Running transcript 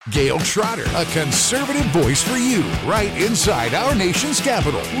Gail Trotter, a conservative voice for you, right inside our nation's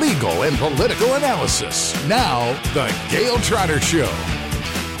capital. Legal and political analysis. Now, The Gail Trotter Show.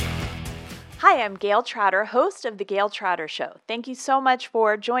 Hi, I'm Gail Trotter, host of The Gail Trotter Show. Thank you so much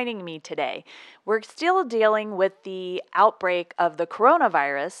for joining me today. We're still dealing with the outbreak of the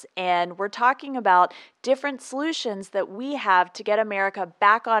coronavirus, and we're talking about different solutions that we have to get America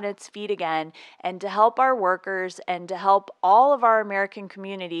back on its feet again and to help our workers and to help all of our American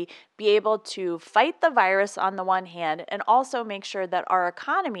community be able to fight the virus on the one hand and also make sure that our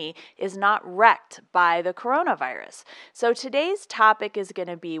economy is not wrecked by the coronavirus. So today's topic is going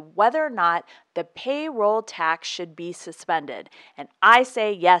to be whether or not the payroll tax should be suspended. And I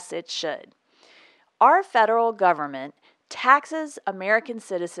say yes, it should. Our federal government taxes American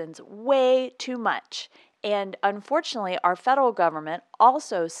citizens way too much. And unfortunately, our federal government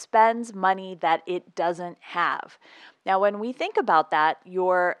also spends money that it doesn't have. Now, when we think about that,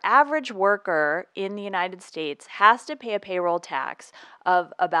 your average worker in the United States has to pay a payroll tax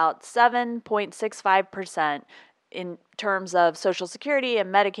of about 7.65% in terms of Social Security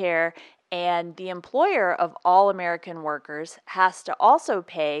and Medicare. And the employer of all American workers has to also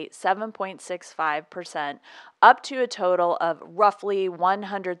pay 7.65% up to a total of roughly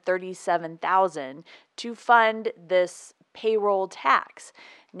 $137,000 to fund this payroll tax.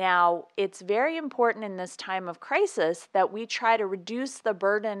 Now, it's very important in this time of crisis that we try to reduce the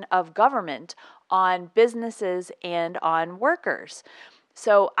burden of government on businesses and on workers.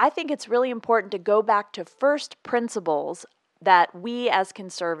 So I think it's really important to go back to first principles that we as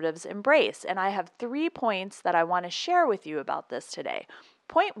conservatives embrace. And I have 3 points that I want to share with you about this today.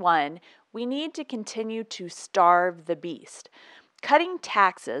 Point 1, we need to continue to starve the beast. Cutting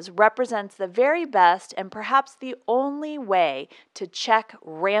taxes represents the very best and perhaps the only way to check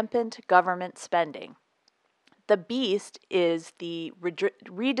rampant government spending. The beast is the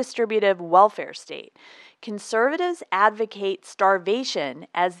redistributive welfare state. Conservatives advocate starvation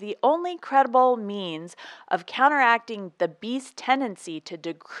as the only credible means of counteracting the beast's tendency to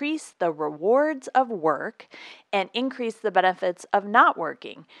decrease the rewards of work and increase the benefits of not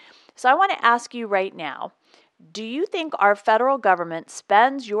working. So I want to ask you right now, do you think our federal government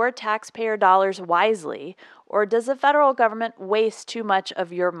spends your taxpayer dollars wisely, or does the federal government waste too much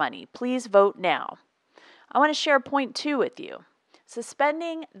of your money? Please vote now. I want to share point 2 with you.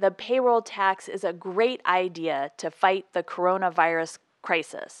 Suspending the payroll tax is a great idea to fight the coronavirus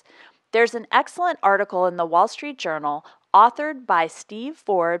crisis. There's an excellent article in the Wall Street Journal authored by Steve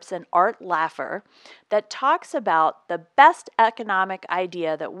Forbes and Art Laffer that talks about the best economic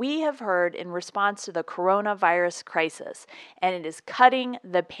idea that we have heard in response to the coronavirus crisis, and it is cutting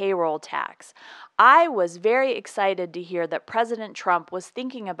the payroll tax. I was very excited to hear that President Trump was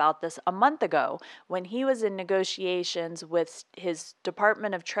thinking about this a month ago when he was in negotiations with his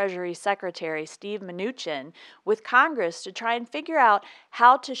Department of Treasury Secretary, Steve Mnuchin, with Congress to try and figure out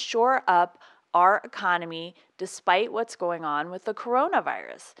how to shore up our economy despite what's going on with the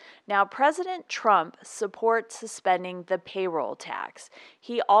coronavirus. Now, President Trump supports suspending the payroll tax.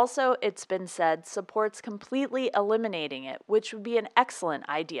 He also, it's been said, supports completely eliminating it, which would be an excellent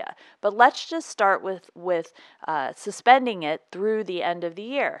idea. But let's just start with suspending it through the end of the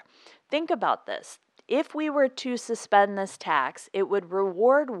year. Think about this. If we were to suspend this tax, it would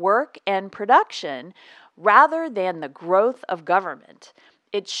reward work and production rather than the growth of government.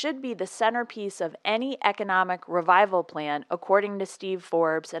 It should be the centerpiece of any economic revival plan, according to Steve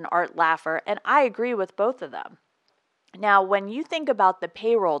Forbes and Art Laffer, and I agree with both of them. Now, when you think about the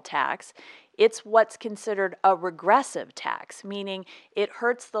payroll tax, it's what's considered a regressive tax, meaning it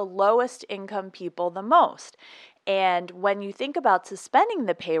hurts the lowest income people the most. And when you think about suspending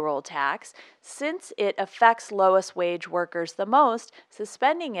the payroll tax, since it affects lowest wage workers the most,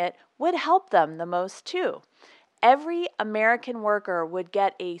 suspending it would help them the most too. Every American worker would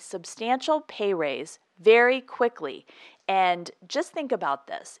get a substantial pay raise very quickly. And just think about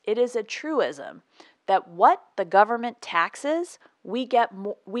this. It is a truism that what the government taxes, we get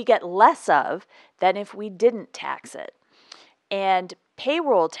less of than if we didn't tax it. And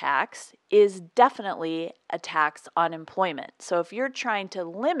payroll tax is definitely a tax on employment. So if you're trying to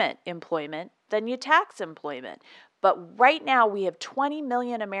limit employment, then you tax employment. But right now we have 20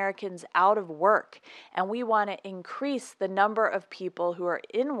 million Americans out of work, and we want to increase the number of people who are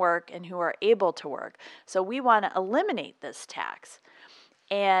in work and who are able to work. So we want to eliminate this tax.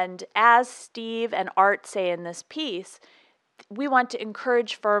 And as Steve and Art say in this piece, we want to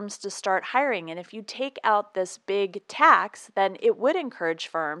encourage firms to start hiring. And if you take out this big tax, then it would encourage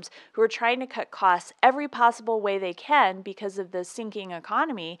firms who are trying to cut costs every possible way they can because of the sinking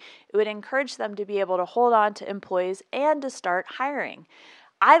economy. It would encourage them to be able to hold on to employees and to start hiring.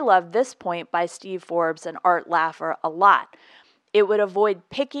 I love this point by Steve Forbes and Art Laffer a lot. It would avoid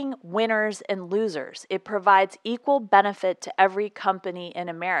picking winners and losers. It provides equal benefit to every company in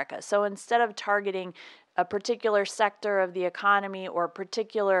America. So instead of targeting a particular sector of the economy or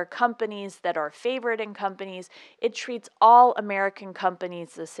particular companies that are favored companies, it treats all American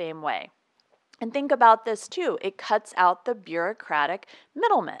companies the same way. And think about this too. It cuts out the bureaucratic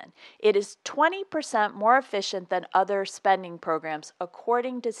middleman. It is 20% more efficient than other spending programs,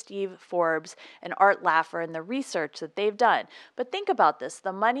 according to Steve Forbes and Art Laffer and the research that they've done. But think about this.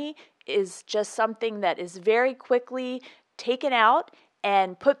 The money is just something that is very quickly taken out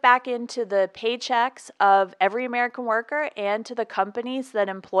and put back into the paychecks of every American worker and to the companies that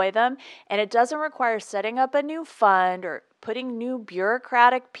employ them. And it doesn't require setting up a new fund or putting new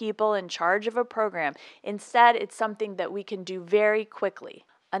bureaucratic people in charge of a program. Instead, it's something that we can do very quickly.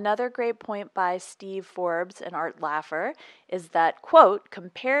 Another great point by Steve Forbes and Art Laffer is that, quote,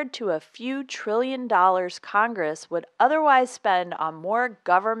 compared to a few $1 trillion Congress would otherwise spend on more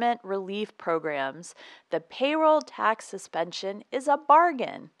government relief programs, the payroll tax suspension is a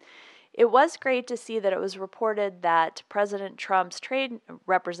bargain. It was great to see that it was reported that President Trump's trade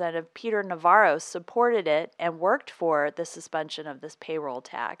representative, Peter Navarro, supported it and worked for the suspension of this payroll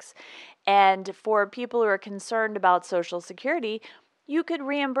tax. And for people who are concerned about Social Security, you could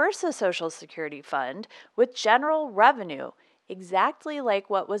reimburse the Social Security fund with general revenue, exactly like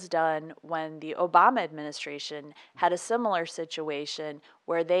what was done when the Obama administration had a similar situation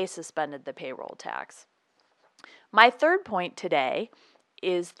where they suspended the payroll tax. My third point today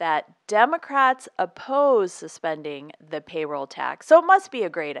is that Democrats oppose suspending the payroll tax, so it must be a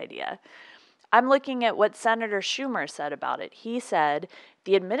great idea. I'm looking at what Senator Schumer said about it. He said,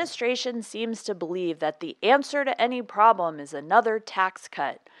 the administration seems to believe that the answer to any problem is another tax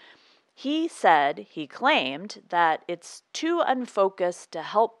cut. He claimed that it's too unfocused to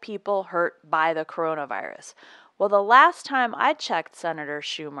help people hurt by the coronavirus. Well, the last time I checked, Senator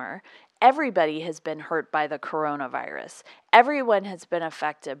Schumer, everybody has been hurt by the coronavirus. Everyone has been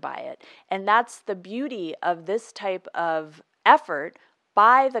affected by it. And that's the beauty of this type of effort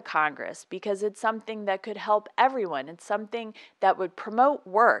by the Congress, because it's something that could help everyone. It's something that would promote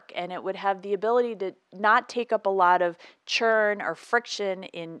work, and it would have the ability to not take up a lot of churn or friction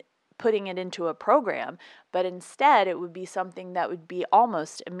in putting it into a program, but instead it would be something that would be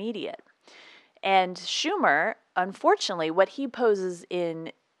almost immediate. And Schumer, unfortunately, what he poses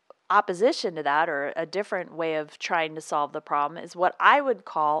in opposition to that, or a different way of trying to solve the problem, is what I would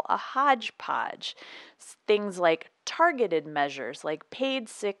call a hodgepodge. Things like targeted measures like paid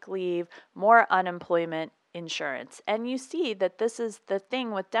sick leave, more unemployment insurance. And you see that this is the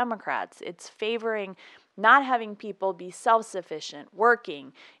thing with Democrats. It's favoring not having people be self-sufficient,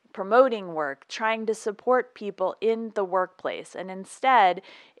 working, promoting work, trying to support people in the workplace. And instead,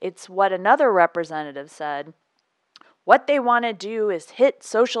 it's what another representative said. What they want to do is hit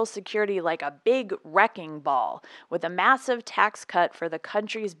Social Security like a big wrecking ball with a massive tax cut for the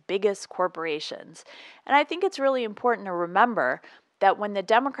country's biggest corporations. And I think it's really important to remember that when the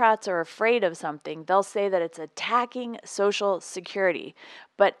Democrats are afraid of something, they'll say that it's attacking Social Security.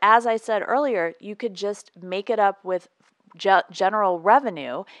 But as I said earlier, you could just make it up with general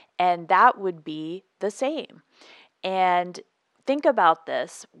revenue, and that would be the same. And think about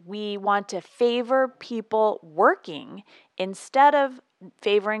this. We want to favor people working instead of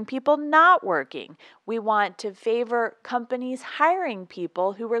favoring people not working. We want to favor companies hiring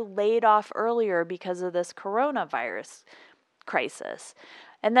people who were laid off earlier because of this coronavirus crisis.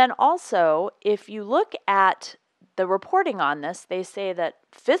 And then also, if you look at the reporting on this, they say that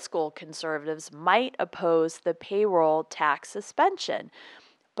fiscal conservatives might oppose the payroll tax suspension.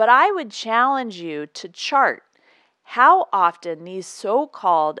 But I would challenge you to chart how often these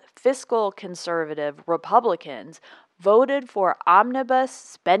so-called fiscal conservative Republicans voted for omnibus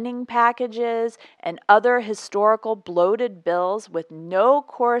spending packages and other historical bloated bills with no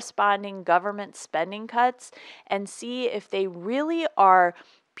corresponding government spending cuts, and see if they really are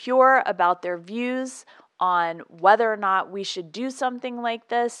pure about their views on whether or not we should do something like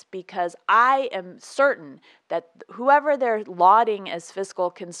this, because I am certain that whoever they're lauding as fiscal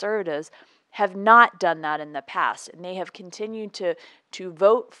conservatives have not done that in the past, and they have continued to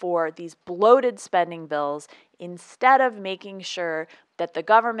vote for these bloated spending bills instead of making sure that the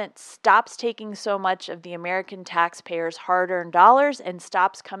government stops taking so much of the American taxpayers' hard-earned dollars and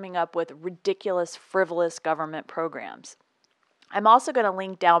stops coming up with ridiculous, frivolous government programs. I'm also going to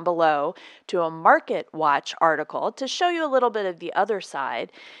link down below to a Market Watch article to show you a little bit of the other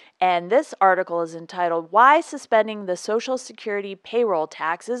side. And this article is entitled, Why Suspending the Social Security Payroll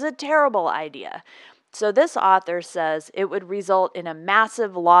Tax is a Terrible Idea. So this author says it would result in a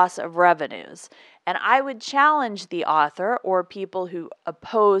massive loss of revenues. And I would challenge the author or people who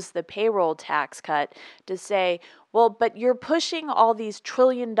oppose the payroll tax cut to say, well, but you're pushing all these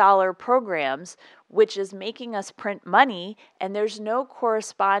trillion-dollar programs, which is making us print money, and there's no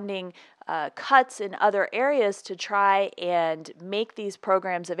corresponding cuts in other areas to try and make these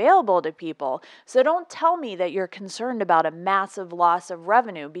programs available to people. So don't tell me that you're concerned about a massive loss of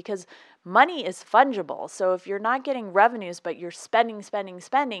revenue, because money is fungible. So if you're not getting revenues, but you're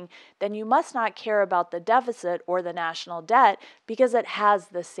spending, then you must not care about the deficit or the national debt, because it has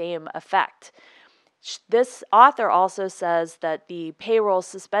the same effect. This author also says that the payroll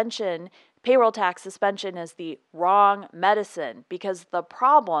tax suspension is the wrong medicine, because the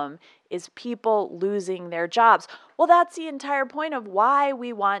problem is people losing their jobs. Well, that's the entire point of why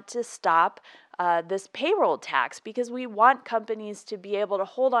we want to stop this payroll tax, because we want companies to be able to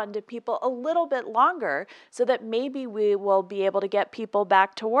hold on to people a little bit longer so that maybe we will be able to get people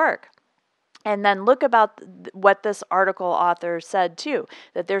back to work. And then look about what this article author said too,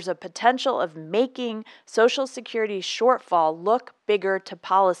 that there's a potential of making Social Security shortfall look bigger to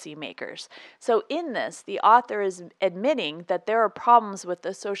policymakers. So in this, the author is admitting that there are problems with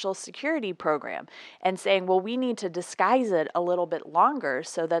the Social Security program and saying, well, we need to disguise it a little bit longer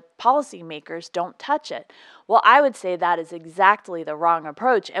so that policymakers don't touch it. Well, I would say that is exactly the wrong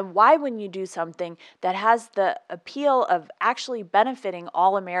approach. And why wouldn't you do something that has the appeal of actually benefiting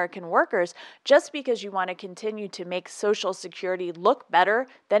all American workers just because you want to continue to make Social Security look better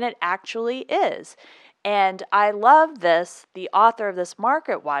than it actually is? And I love this. The author of this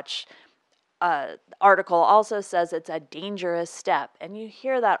MarketWatch article also says it's a dangerous step. And you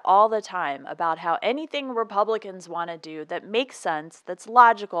hear that all the time about how anything Republicans want to do that makes sense, that's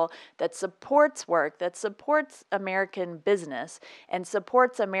logical, that supports work, that supports American business and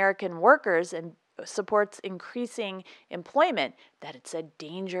supports American workers and supports increasing employment, that it's a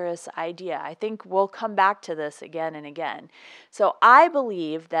dangerous idea. I think we'll come back to this again and again. So I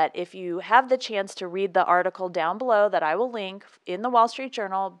believe that if you have the chance to read the article down below that I will link in the Wall Street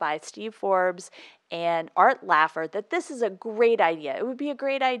Journal by Steve Forbes and Art Laffer, that this is a great idea. It would be a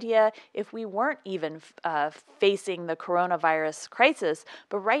great idea if we weren't even facing the coronavirus crisis,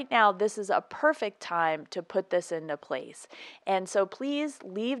 but right now this is a perfect time to put this into place. And so please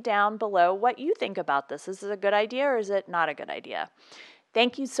leave down below what you think about this. Is it a good idea or is it not a good idea?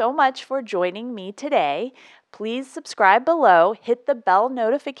 Thank you so much for joining me today. Please subscribe below, hit the bell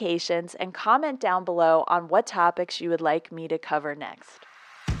notifications, and comment down below on what topics you would like me to cover next.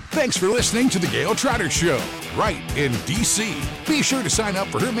 Thanks for listening to The Gail Trotter Show, right in D.C. Be sure to sign up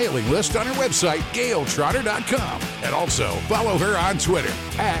for her mailing list on her website, GailTrotter.com. And also follow her on Twitter,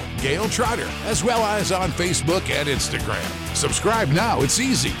 @GailTrotter, as well as on Facebook and Instagram. Subscribe now, it's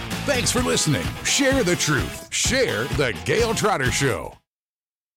easy. Thanks for listening. Share the truth. Share The Gail Trotter Show.